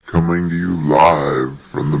Coming to you live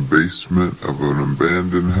from the basement of an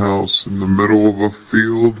abandoned house in the middle of a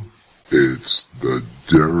field, it's the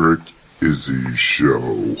Derek Izzy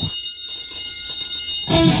Show.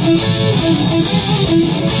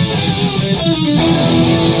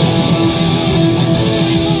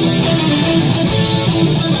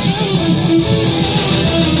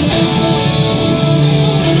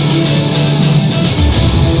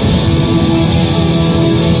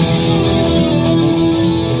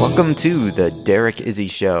 Welcome to the Derek Izzy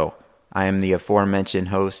Show. I am the aforementioned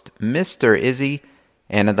host, Mr. Izzy,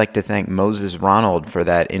 and I'd like to thank Moses Ronald for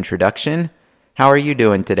that introduction. How are you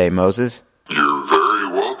doing today, Moses? You're very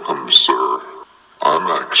welcome, sir. I'm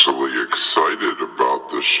actually excited about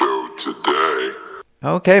the show today.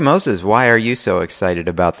 Okay, Moses, why are you so excited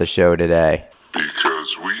about the show today?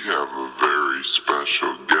 Because we have a very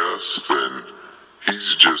special guest, and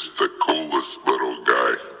he's just the coolest little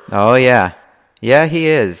guy. Oh, yeah. Yeah, he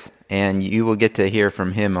is, and you will get to hear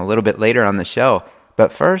from him a little bit later on the show.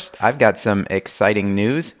 But first, I've got some exciting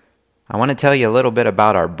news. I want to tell you a little bit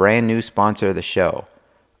about our brand new sponsor of the show,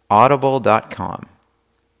 Audible.com.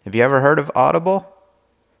 Have you ever heard of Audible?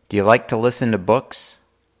 Do you like to listen to books?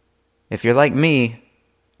 If you're like me,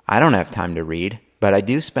 I don't have time to read, but I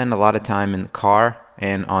do spend a lot of time in the car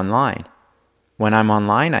and online. When I'm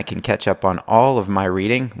online, I can catch up on all of my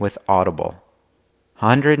reading with Audible.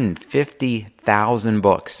 150,000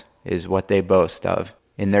 books is what they boast of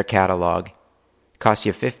in their catalog. It costs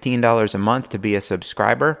you $15 a month to be a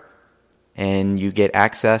subscriber, and you get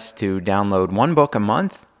access to download one book a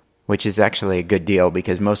month, which is actually a good deal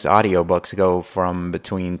because most audiobooks go from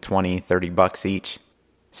between $20-$30 each.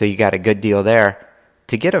 So you got a good deal there.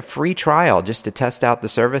 To get a free trial, just to test out the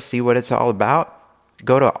service, see what it's all about,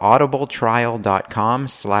 go to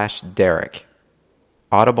audibletrial.com/Derek.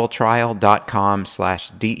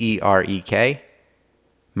 audibletrial.com/DEREK,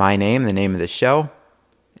 my name, the name of the show,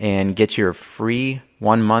 and get your free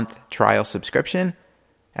 1-month trial subscription,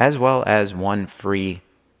 as well as one free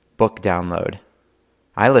book download.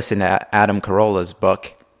 I listened to Adam Carolla's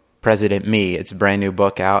book, President Me. It's a brand new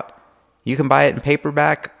book out. You can buy it in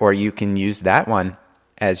paperback, or you can use that one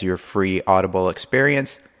as your free Audible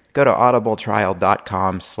experience. Go to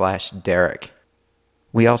audibletrial.com/Derek.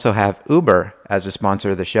 We also have Uber as a sponsor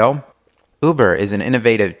of the show. Uber is an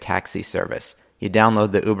innovative taxi service. You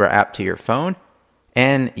download the Uber app to your phone,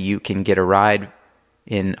 and you can get a ride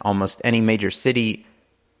in almost any major city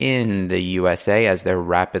in the USA as they're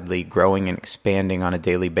rapidly growing and expanding on a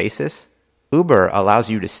daily basis. Uber allows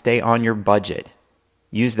you to stay on your budget.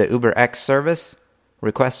 Use the UberX service,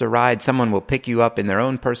 request a ride, someone will pick you up in their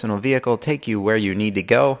own personal vehicle, take you where you need to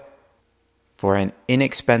go for an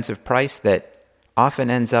inexpensive price that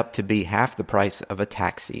often ends up to be half the price of a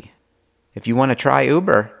taxi. If you want to try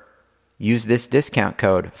Uber, use this discount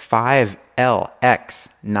code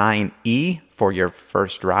 5LX9E for your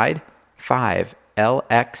first ride.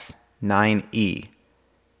 5LX9E.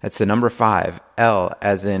 That's the number 5, L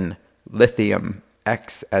as in lithium,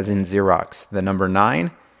 X as in Xerox, the number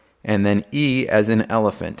 9, and then E as in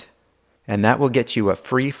elephant. And that will get you a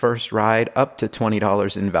free first ride up to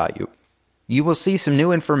 $20 in value. You will see some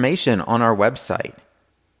new information on our website.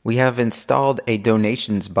 We have installed a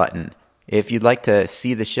donations button. If you'd like to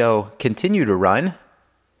see the show continue to run,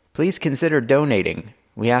 please consider donating.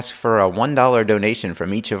 We ask for a $1 donation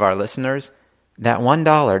from each of our listeners. That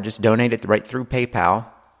 $1, just donate it right through PayPal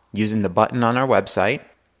using the button on our website.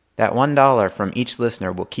 That $1 from each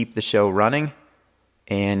listener will keep the show running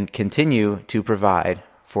and continue to provide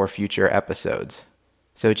for future episodes.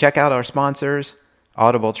 So check out our sponsors,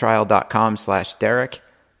 audibletrial.com/Derek,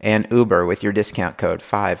 and Uber with your discount code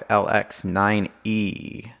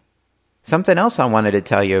 5LX9E. Something else I wanted to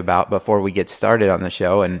tell you about before we get started on the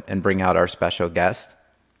show and bring out our special guest.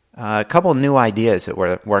 A couple new ideas that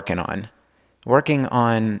we're working on. Working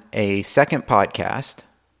on a second podcast,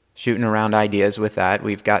 shooting around ideas with that.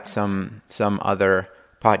 We've got some other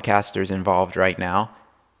podcasters involved right now,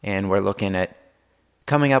 and we're looking at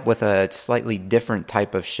coming up with a slightly different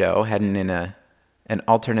type of show, heading in an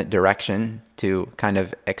alternate direction to kind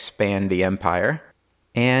of expand the empire.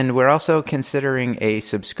 And we're also considering a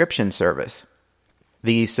subscription service.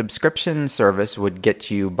 The subscription service would get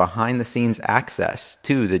you behind-the-scenes access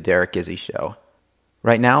to the Derek Izzy Show.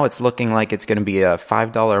 Right now, it's looking like it's going to be a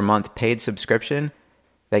 $5 a month paid subscription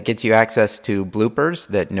that gets you access to bloopers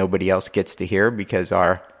that nobody else gets to hear because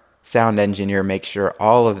our sound engineer makes sure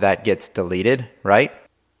all of that gets deleted, right?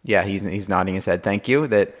 Yeah, he's nodding his head. Thank you.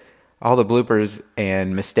 That all the bloopers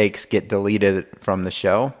and mistakes get deleted from the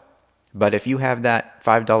show. But if you have that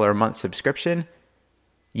 $5 a month subscription,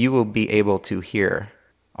 you will be able to hear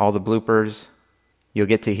all the bloopers You'll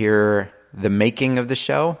get to hear the making of the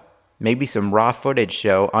show, maybe some raw footage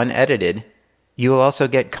show, unedited. You will also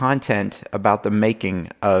get content about the making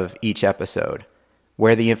of each episode,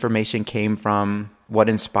 where the information came from, what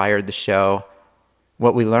inspired the show,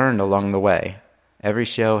 what we learned along the way. Every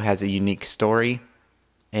show has a unique story,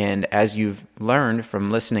 and as you've learned from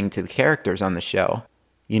listening to the characters on the show,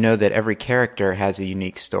 you know that every character has a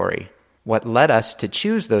unique story. What led us to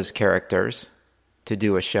choose those characters to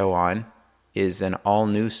do a show on is an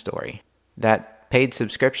all-new story. That paid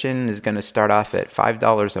subscription is going to start off at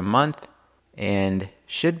 $5 a month and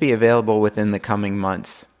should be available within the coming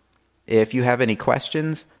months. If you have any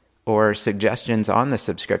questions or suggestions on the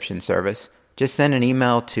subscription service, just send an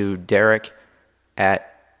email to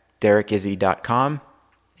derek@derekizzy.com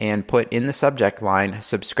and put in the subject line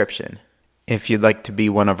subscription. If you'd like to be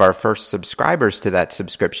one of our first subscribers to that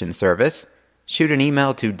subscription service, shoot an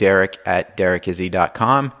email to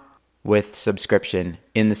derek@derekizzy.com with subscription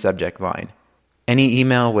in the subject line. Any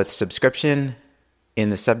email with subscription in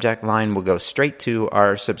the subject line will go straight to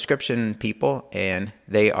our subscription people, and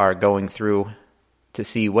they are going through to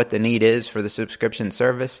see what the need is for the subscription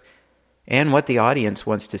service and what the audience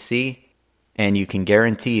wants to see. And you can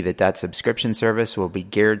guarantee that that subscription service will be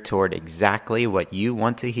geared toward exactly what you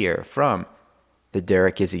want to hear from The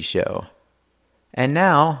Derek Izzy Show. And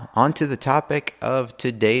now, on to the topic of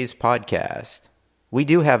today's podcast. We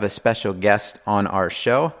do have a special guest on our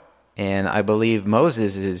show, and I believe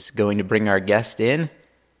Moses is going to bring our guest in.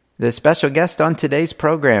 The special guest on today's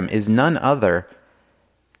program is none other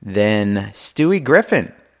than Stewie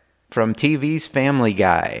Griffin from TV's Family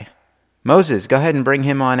Guy. Moses, go ahead and bring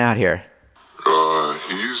him on out here.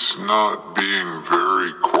 He's not being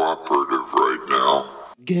very cooperative right now.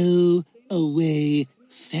 Go away,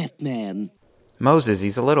 fat man. Moses,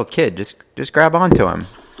 he's a little kid. Just grab onto him.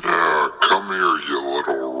 Come here, you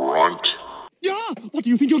little runt. Yeah, what do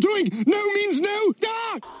you think you're doing? No means no.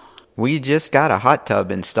 Ah! We just got a hot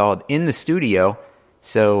tub installed in the studio,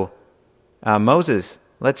 so Moses,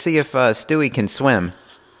 let's see if Stewie can swim.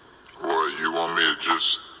 What, you want me to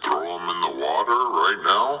just throw him in the water right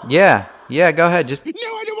now? Yeah, go ahead. Just No,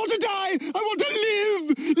 I don't want to die. I want to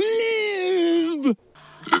live.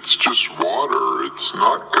 It's just water. It's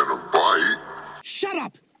not gonna bite. Shut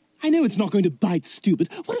up. I know it's not going to bite, stupid.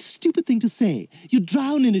 What a stupid thing to say. You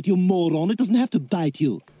drown in it, you moron. It doesn't have to bite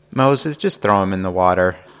you. Moses, just throw him in the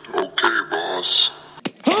water. Okay, boss.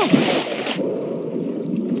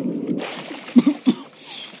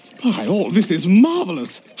 Why, all this is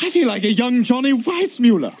marvelous. I feel like a young Johnny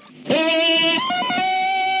Weissmuller.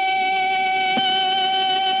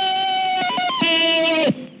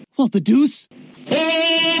 What the deuce?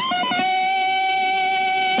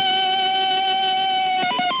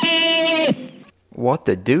 What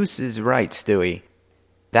the deuce is right, Stewie.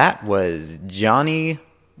 That was Johnny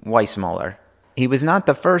Weissmuller. He was not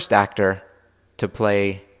the first actor to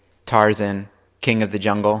play Tarzan, King of the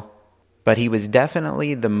Jungle, but he was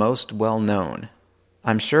definitely the most well-known.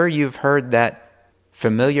 I'm sure you've heard that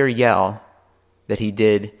familiar yell that he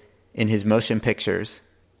did in his motion pictures,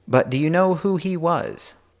 but do you know who he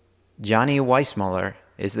was? Johnny Weissmuller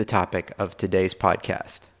is the topic of today's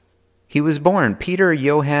podcast. He was born Peter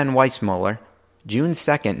Johann Weissmuller, June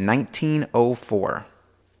 2nd, 1904.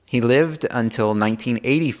 He lived until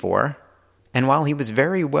 1984, and while he was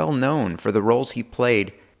very well known for the roles he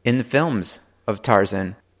played in the films of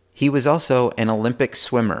Tarzan, he was also an Olympic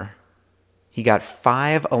swimmer. He got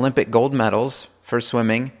 5 Olympic gold medals for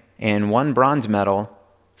swimming and 1 bronze medal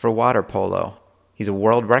for water polo. He's a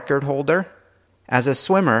world record holder. As a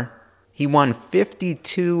swimmer, he won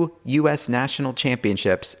 52 U.S. national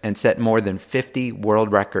championships and set more than 50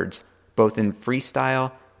 world records, both in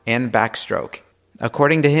freestyle and backstroke.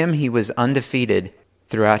 According to him, he was undefeated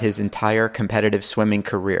throughout his entire competitive swimming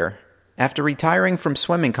career. After retiring from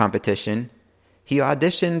swimming competition, he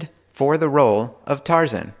auditioned for the role of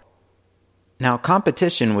Tarzan. Now,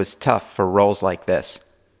 competition was tough for roles like this.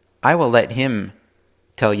 I will let him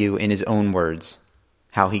tell you in his own words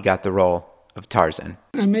how he got the role of Tarzan.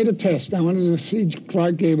 I made a test. I wanted to see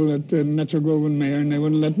Clark Gable at the Metro-Goldwyn-Mayer, and they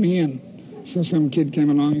wouldn't let me in. So some kid came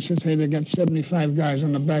along and says, hey, they got 75 guys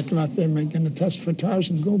on the back lot there making a test for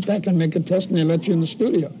Tarzan. Go back and make a test, and they let you in the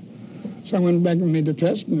studio. So I went back and made the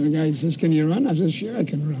test, and the guy says, can you run? I said, sure, I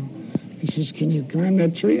can run. He says, can you climb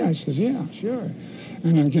that tree? I says, yeah, sure.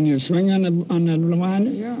 And then, can you swing on the line?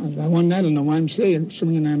 Yeah, I won that in the YMCA,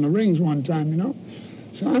 swinging on the rings one time, you know.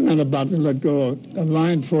 So I'm not about to let go of a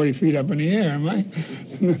line 40 feet up in the air, am I?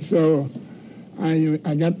 So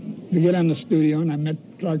I got to get on the studio, and I met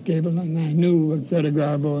Clark Gable, and I knew Greta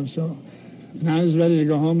Garbo, and so. And I was ready to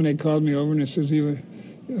go home, and they called me over, and they says,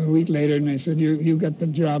 a week later, and they said, you got the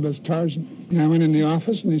job as Tarzan. And I went in the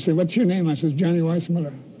office, and they said, what's your name? I said, Johnny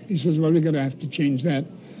Weissmuller. He says, well, we're going to have to change that.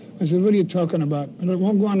 I said, what are you talking about? And it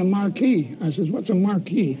won't go on the marquee. I said, what's a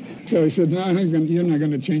marquee? So he said, no, you're not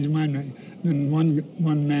going to change my name. And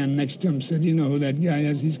one man next to him said, you know who that guy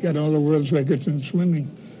is? He's got all the world's records in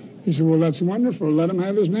swimming. He said, well, that's wonderful. Let him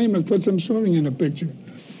have his name and put some swimming in the picture.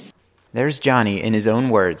 There's Johnny, in his own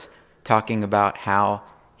words, talking about how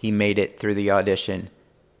he made it through the audition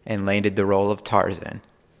and landed the role of Tarzan,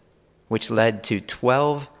 which led to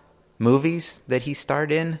 12 movies that he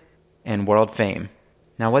starred in and world fame.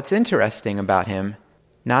 Now, what's interesting about him,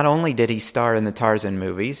 not only did he star in the Tarzan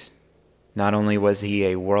movies, not only was he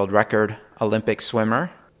a world record Olympic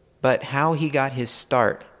swimmer, but how he got his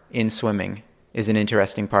start in swimming is an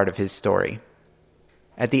interesting part of his story.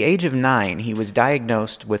 At the age of 9, he was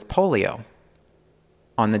diagnosed with polio.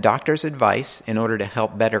 On the doctor's advice, in order to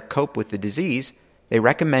help better cope with the disease, they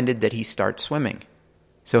recommended that he start swimming.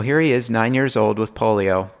 So here he is, 9 years old with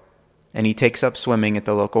polio, and he takes up swimming at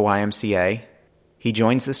the local YMCA. He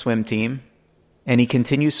joins the swim team, and he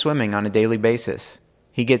continues swimming on a daily basis.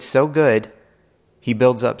 He gets so good, he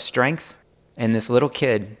builds up strength, and this little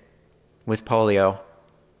kid with polio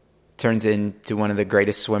turns into one of the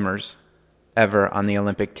greatest swimmers ever on the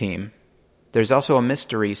Olympic team. There's also a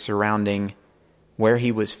mystery surrounding where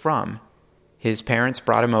he was from. His parents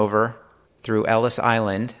brought him over through Ellis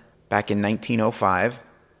Island back in 1905.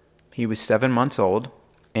 He was 7 months old,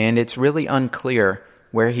 and it's really unclear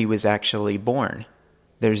where he was actually born.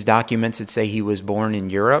 There's documents that say he was born in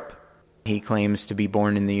Europe. He claims to be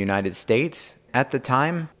born in the United States. At the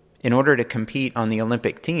time, in order to compete on the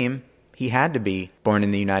Olympic team, he had to be born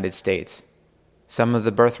in the United States. Some of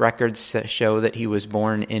the birth records show that he was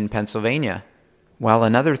born in Pennsylvania, while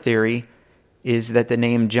another theory is that the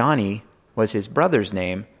name Johnny was his brother's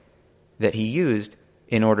name that he used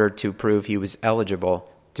in order to prove he was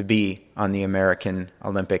eligible to be on the American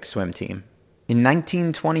Olympic swim team. In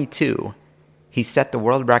 1922, he set the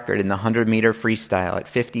world record in the 100-meter freestyle at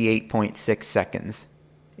 58.6 seconds.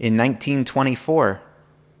 In 1924,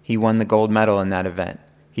 he won the gold medal in that event.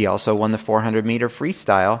 He also won the 400-meter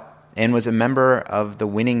freestyle and was a member of the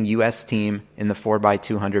winning U.S. team in the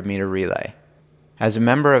 4x200-meter relay. As a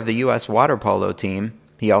member of the U.S. water polo team,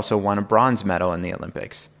 he also won a bronze medal in the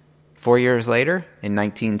Olympics. 4 years later, in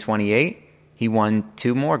 1928, he won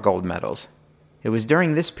 2 more gold medals. It was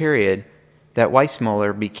during this period that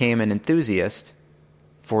Weissmuller became an enthusiast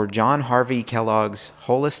for John Harvey Kellogg's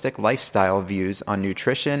holistic lifestyle views on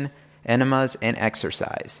nutrition, enemas, and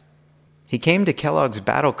exercise. He came to Kellogg's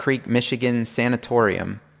Battle Creek, Michigan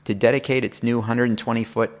sanatorium to dedicate its new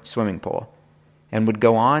 120-foot swimming pool, and would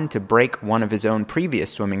go on to break one of his own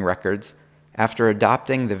previous swimming records after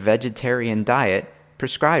adopting the vegetarian diet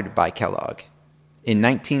prescribed by Kellogg. In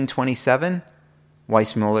 1927,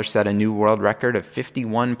 Weissmuller set a new world record of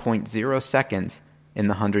 51.0 seconds in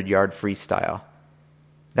the 100-yard freestyle.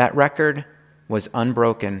 That record was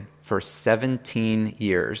unbroken for 17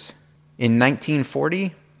 years. In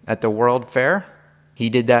 1940, at the World Fair, he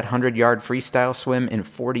did that 100-yard freestyle swim in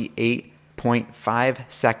 48.5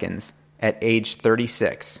 seconds at age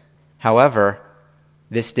 36. However,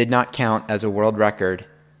 this did not count as a world record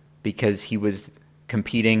because he was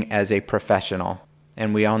competing as a professional.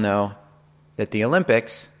 And we all know that the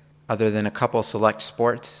Olympics, other than a couple select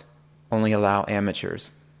sports, only allow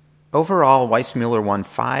amateurs. Overall, Weissmuller won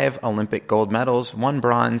 5 Olympic gold medals, 1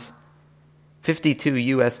 bronze, 52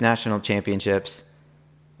 U.S. national championships,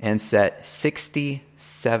 and set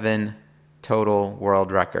 67 total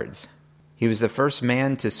world records. He was the first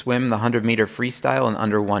man to swim the 100-meter freestyle in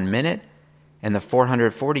under 1 minute and the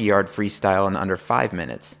 440-yard freestyle in under 5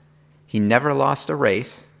 minutes. He never lost a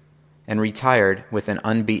race and retired with an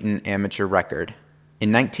unbeaten amateur record.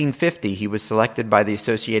 In 1950, he was selected by the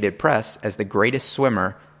Associated Press as the greatest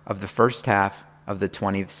swimmer of the first half of the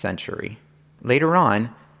 20th century. Later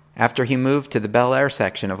on, after he moved to the Bel Air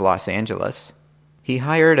section of Los Angeles, he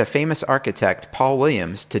hired a famous architect, Paul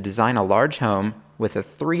Williams, to design a large home with a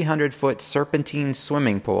 300-foot serpentine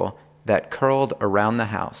swimming pool that curled around the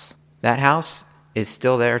house. That house is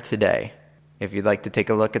still there today, if you'd like to take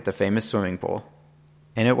a look at the famous swimming pool.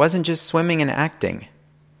 And it wasn't just swimming and acting.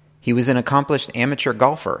 He was an accomplished amateur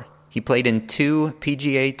golfer. He played in 2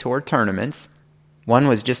 PGA Tour tournaments. One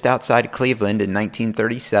was just outside Cleveland in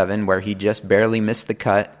 1937, where he just barely missed the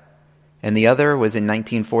cut. And the other was in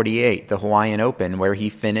 1948, the Hawaiian Open, where he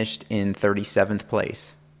finished in 37th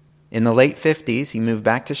place. In the late 50s, he moved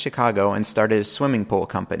back to Chicago and started a swimming pool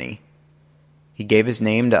company. He gave his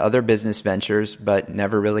name to other business ventures, but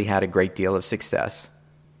never really had a great deal of success.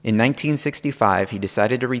 In 1965, he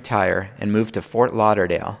decided to retire and moved to Fort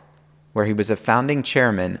Lauderdale, where he was a founding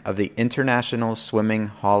chairman of the International Swimming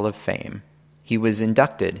Hall of Fame. He was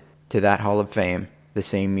inducted to that Hall of Fame the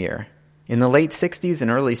same year. In the late 60s and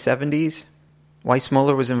early 70s,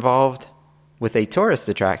 Weissmuller was involved with a tourist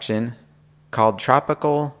attraction called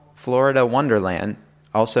Tropical Florida Wonderland,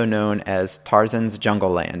 also known as Tarzan's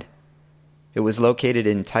Jungle Land. It was located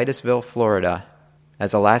in Titusville, Florida,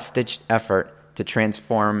 as a last-ditch effort to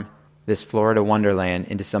transform this Florida Wonderland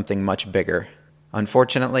into something much bigger.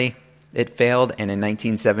 Unfortunately, it failed, and in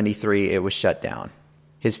 1973 it was shut down.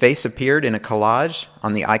 His face appeared in a collage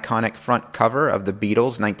on the iconic front cover of the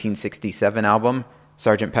Beatles' 1967 album,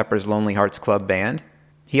 Sgt. Pepper's Lonely Hearts Club Band.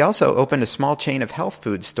 He also opened a small chain of health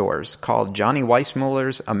food stores called Johnny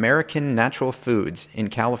Weissmuller's American Natural Foods in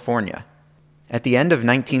California. At the end of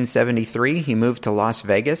 1973, he moved to Las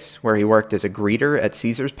Vegas, where he worked as a greeter at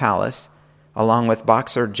Caesar's Palace, along with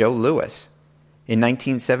boxer Joe Louis. In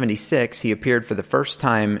 1976, he appeared for the first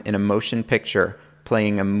time in a motion picture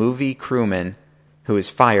playing a movie crewman who was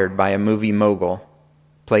fired by a movie mogul,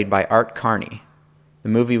 played by Art Carney. The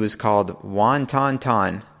movie was called Wan Ton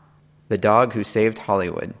Ton, The Dog Who Saved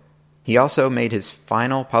Hollywood. He also made his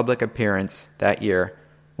final public appearance that year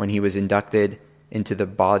when he was inducted into the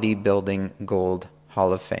Bodybuilding Gold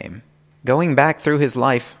Hall of Fame. Going back through his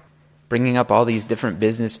life, bringing up all these different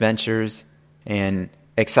business ventures and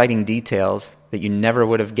exciting details that you never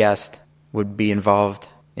would have guessed would be involved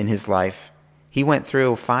in his life, he went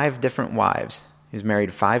through 5 different wives. He was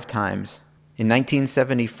married 5 times. In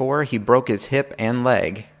 1974, he broke his hip and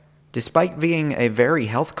leg. Despite being a very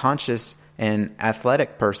health-conscious and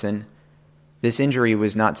athletic person, this injury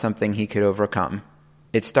was not something he could overcome.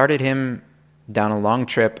 It started him down a long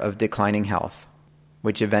trip of declining health,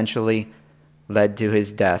 which eventually led to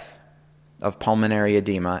his death of pulmonary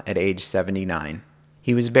edema at age 79.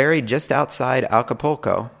 He was buried just outside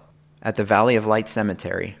Acapulco at the Valley of Light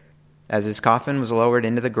Cemetery. As his coffin was lowered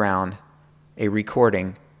into the ground, a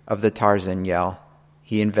recording of the Tarzan yell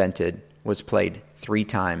he invented was played 3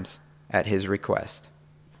 times at his request.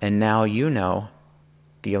 And now you know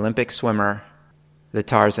the Olympic swimmer, the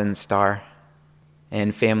Tarzan star,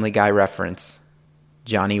 and Family Guy reference,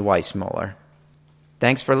 Johnny Weissmuller.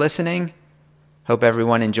 Thanks for listening. Hope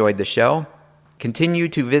everyone enjoyed the show. Continue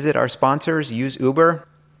to visit our sponsors. Use Uber.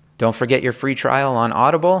 Don't forget your free trial on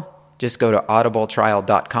Audible. Just go to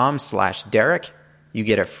audibletrial.com/Derek. You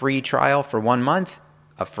get a free trial for 1 month,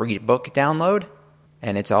 a free book download,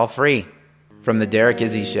 and it's all free. From the Derek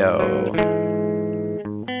Izzy Show.